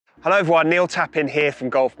Hello everyone, Neil Tappin here from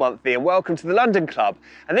Golf Monthly and welcome to the London Club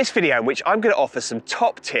and this video in which I'm going to offer some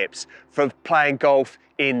top tips for playing golf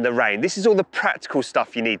in the rain. This is all the practical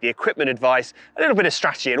stuff you need, the equipment advice, a little bit of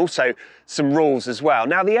strategy and also some rules as well.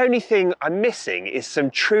 Now the only thing I'm missing is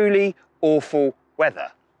some truly awful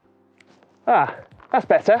weather. That's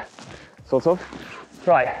better, sort of.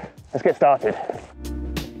 Right, let's get started.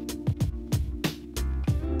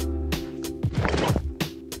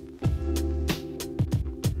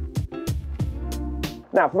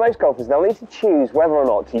 Now, for most golfers, they'll need to choose whether or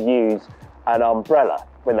not to use an umbrella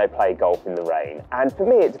when they play golf in the rain. And for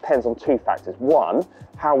me, it depends on two factors. One,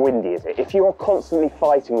 how windy is it? If you're constantly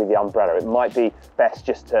fighting with the umbrella, it might be best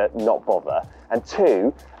just to not bother. And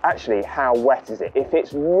two, actually, how wet is it? If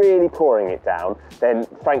it's really pouring it down, then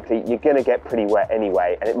frankly, you're gonna get pretty wet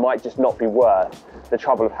anyway, and it might just not be worth the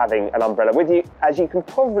trouble of having an umbrella with you. As you can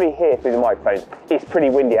probably hear through the microphones, it's pretty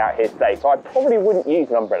windy out here today, so I probably wouldn't use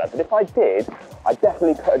an umbrella, but if I did, I'd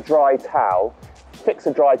definitely put a dry towel, fix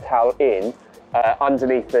a dry towel in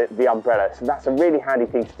underneath the umbrella. So that's a really handy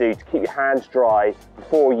thing to do to keep your hands dry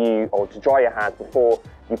to dry your hands before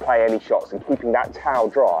you play any shots, and keeping that towel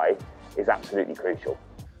dry is absolutely crucial.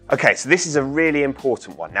 Okay, so this is a really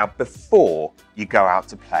important one. Now, before you go out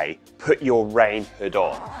to play, put your rain hood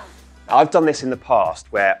on. Now, I've done this in the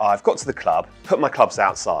past where I've got to the club, put my clubs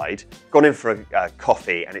outside, gone in for a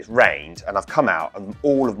coffee and it's rained, and I've come out and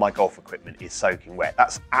all of my golf equipment is soaking wet.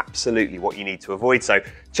 That's absolutely what you need to avoid. So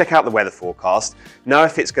check out the weather forecast, know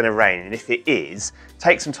if it's going to rain, and if it is,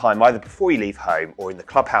 take some time either before you leave home or in the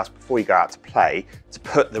clubhouse before you go out to play to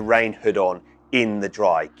put the rain hood on in the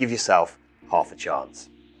dry. Give yourself half a chance.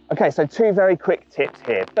 Okay, so two very quick tips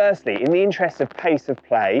here. Firstly, in the interest of pace of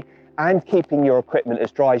play and keeping your equipment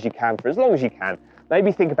as dry as you can for as long as you can,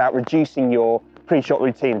 maybe think about reducing your pre-shot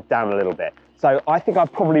routine down a little bit. So I think I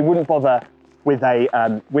probably wouldn't bother with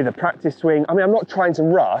a practice swing. I mean, I'm not trying to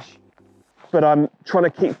rush, but I'm trying to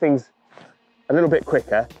keep things a little bit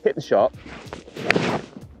quicker. Hit the shot.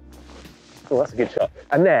 Oh, that's a good shot.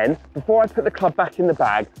 And then, before I put the club back in the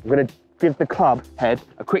bag, I'm going to give the club head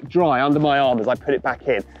a quick dry under my arm as I put it back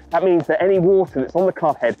in. That means that any water that's on the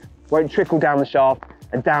club head won't trickle down the shaft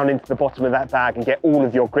and down into the bottom of that bag and get all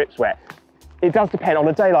of your grips wet. It does depend. On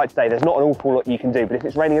a day like today, there's not an awful lot you can do, but if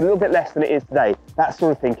it's raining a little bit less than it is today, that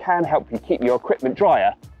sort of thing can help you keep your equipment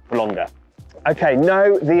drier for longer. Okay,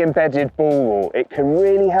 know the embedded ball rule. It can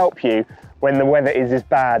really help you when the weather is as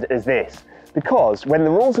bad as this, because when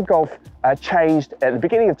the rules of golf changed at the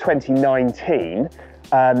beginning of 2019,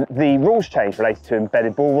 the rules changed related to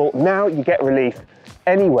embedded ball rule. Now you get relief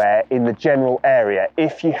anywhere in the general area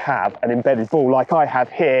if you have an embedded ball like I have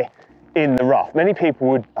here in the rough. Many people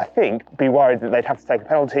would, I think, be worried that they'd have to take a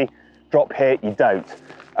penalty. Drop here, you don't.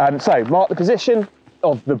 So mark the position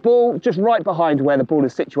of the ball, just right behind where the ball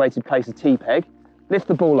is situated, place a T-peg, lift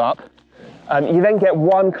the ball up. You then get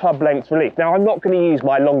one club length relief. Now I'm not going to use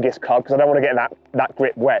my longest club because I don't want to get that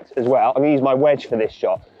grip wet as well. I'm going to use my wedge for this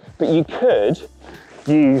shot, but you could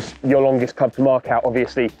use your longest club to mark out,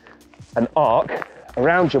 obviously, an arc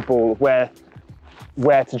around your ball where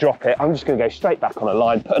to drop it. I'm just going to go straight back on a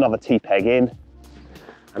line, put another T-peg in,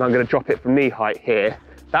 and I'm going to drop it from knee height here.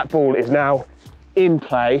 That ball is now in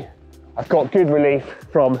play. I've got good relief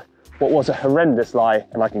from what was a horrendous lie,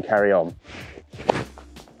 and I can carry on.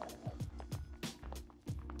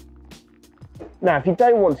 Now, if you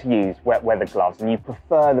don't want to use wet weather gloves and you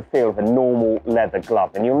prefer the feel of a normal leather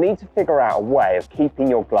glove, then you'll need to figure out a way of keeping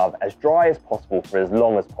your glove as dry as possible for as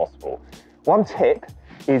long as possible. One tip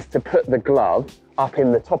is to put the glove up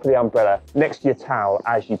in the top of the umbrella next to your towel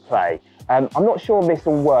as you play. I'm not sure this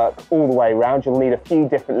will work all the way around. You'll need a few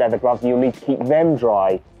different leather gloves and you'll need to keep them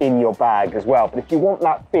dry in your bag as well. But if you want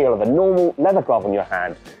that feel of a normal leather glove on your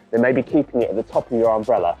hand, then maybe keeping it at the top of your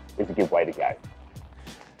umbrella is a good way to go.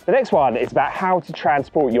 The next one is about how to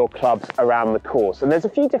transport your clubs around the course. And there's a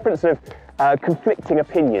few different sort of conflicting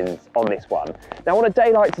opinions on this one. Now, on a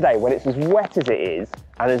day like today, when it's as wet as it is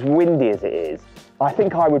and as windy as it is, I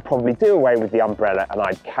think I would probably do away with the umbrella and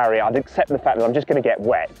I'd accept the fact that I'm just going to get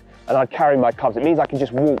wet and I'd carry my clubs. It means I can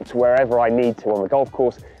just walk to wherever I need to on the golf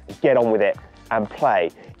course and get on with it and play.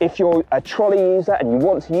 If you're a trolley user and you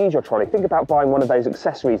want to use your trolley, think about buying one of those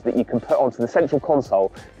accessories that you can put onto the central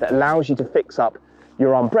console that allows you to fix up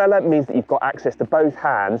your umbrella. It means that you've got access to both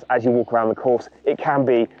hands as you walk around the course. It can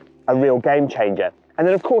be a real game changer. And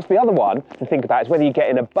then of course the other one to think about is whether you get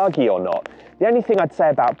in a buggy or not. The only thing I'd say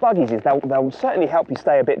about buggies is they'll certainly help you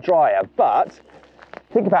stay a bit drier, but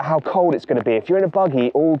think about how cold it's going to be. If you're in a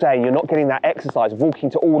buggy all day and you're not getting that exercise of walking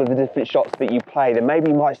to all of the different shots that you play, then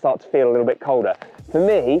maybe you might start to feel a little bit colder. For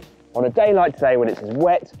me, on a day like today when it's as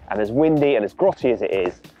wet and as windy and as grotty as it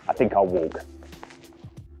is, I think think I'll walk.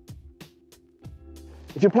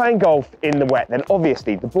 If you're playing golf in the wet, then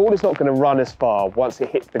obviously the ball is not going to run as far once it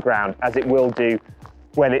hits the ground as it will do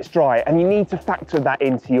when it's dry, and you need to factor that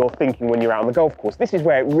into your thinking when you're out on the golf course. This is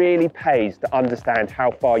where it really pays to understand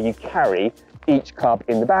how far you carry each club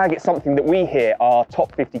in the bag. It's something that we hear our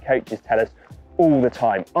top 50 coaches tell us all the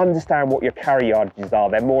time. Understand what your carry yardages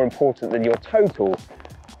are. They're more important than your total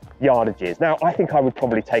yardages. Now, I think I would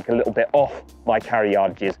probably take a little bit off my carry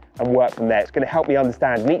yardages and work from there. It's going to help me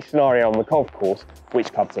understand in each scenario on the golf course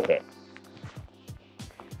which club to hit.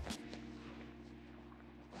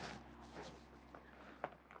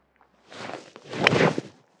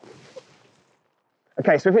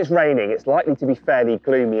 Okay, so if it's raining, it's likely to be fairly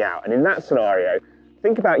gloomy out, and in that scenario,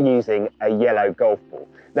 think about using a yellow golf ball.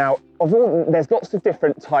 Now, there's lots of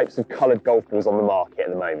different types of coloured golf balls on the market at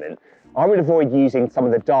the moment. I would avoid using some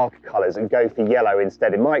of the darker colours and go for yellow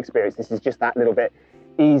instead. In my experience, this is just that little bit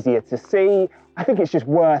easier to see. I think it's just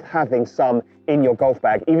worth having some in your golf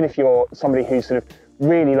bag, even if you're somebody who sort of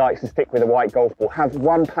really likes to stick with a white golf ball. Have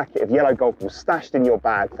one packet of yellow golf balls stashed in your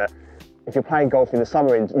bag for if you're playing golf in the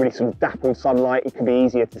summer in really sort of dappled sunlight, it can be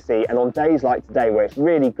easier to see. And on days like today where it's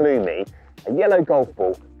really gloomy, a yellow golf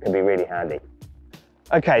ball can be really handy.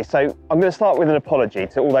 Okay, so I'm going to start with an apology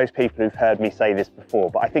to all those people who've heard me say this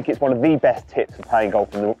before, but I think it's one of the best tips for playing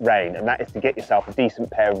golf in the rain, and that is to get yourself a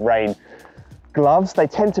decent pair of rain gloves. They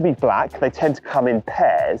tend to be black, they tend to come in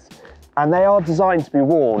pairs, and they are designed to be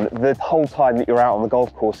worn the whole time that you're out on the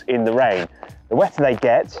golf course in the rain. The wetter they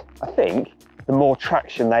get, I think, the more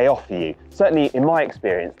traction they offer you. Certainly in my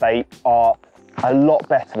experience, they are a lot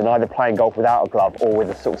better than either playing golf without a glove or with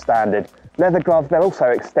a sort of standard leather glove. They'll also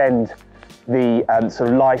extend the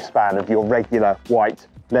sort of lifespan of your regular white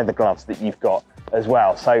leather gloves that you've got as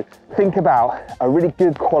well. So think about a really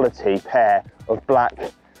good quality pair of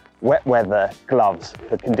black wet weather gloves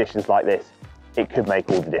for conditions like this. It could make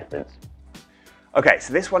all the difference. Okay,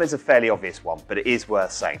 so this one is a fairly obvious one, but it is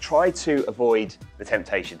worth saying. Try to avoid the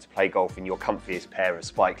temptation to play golf in your comfiest pair of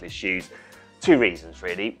spikeless shoes. Two reasons,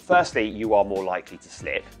 really. Firstly, you are more likely to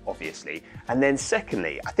slip, obviously. And then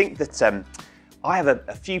secondly, I think that I have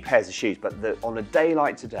a few pairs of shoes, but on a day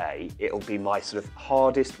like today, it'll be my sort of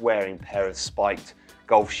hardest wearing pair of spiked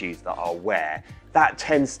golf shoes that I'll wear. That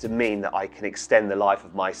tends to mean that I can extend the life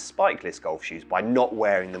of my spikeless golf shoes by not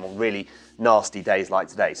wearing them on really nasty days like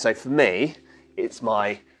today. So for me, it's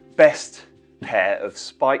my best pair of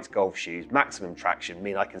spiked golf shoes, maximum traction,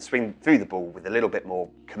 mean I can swing through the ball with a little bit more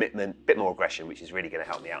commitment, a bit more aggression, which is really going to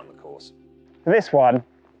help me out on the course. For this one,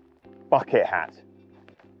 bucket hat.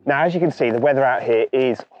 Now, as you can see, the weather out here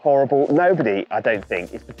is horrible. Nobody, I don't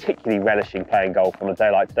think, is particularly relishing playing golf on a day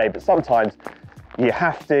like today, but sometimes you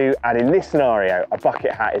have to, and in this scenario, a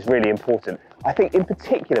bucket hat is really important. I think in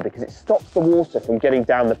particular because it stops the water from getting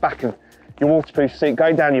down the back of your waterproof suit,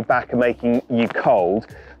 going down your back and making you cold.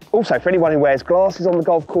 Also, for anyone who wears glasses on the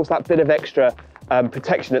golf course, that bit of extra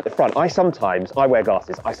protection at the front. I wear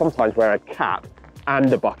glasses, I sometimes wear a cap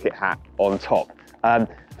and a bucket hat on top.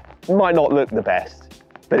 Might not look the best,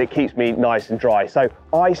 but it keeps me nice and dry. So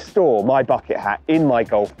I store my bucket hat in my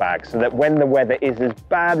golf bag so that when the weather is as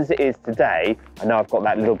bad as it is today, I know I've got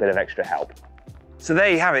that little bit of extra help. So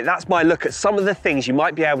there you have it. That's my look at some of the things you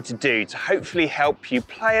might be able to do to hopefully help you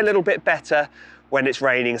play a little bit better when it's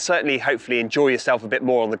raining. Certainly, hopefully enjoy yourself a bit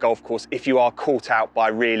more on the golf course if you are caught out by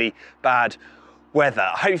really bad weather.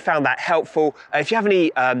 I hope you found that helpful. If you have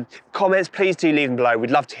any comments, please do leave them below.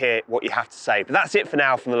 We'd love to hear what you have to say. But that's it for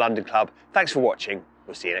now from the London Club. Thanks for watching.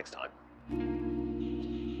 We'll see you next time.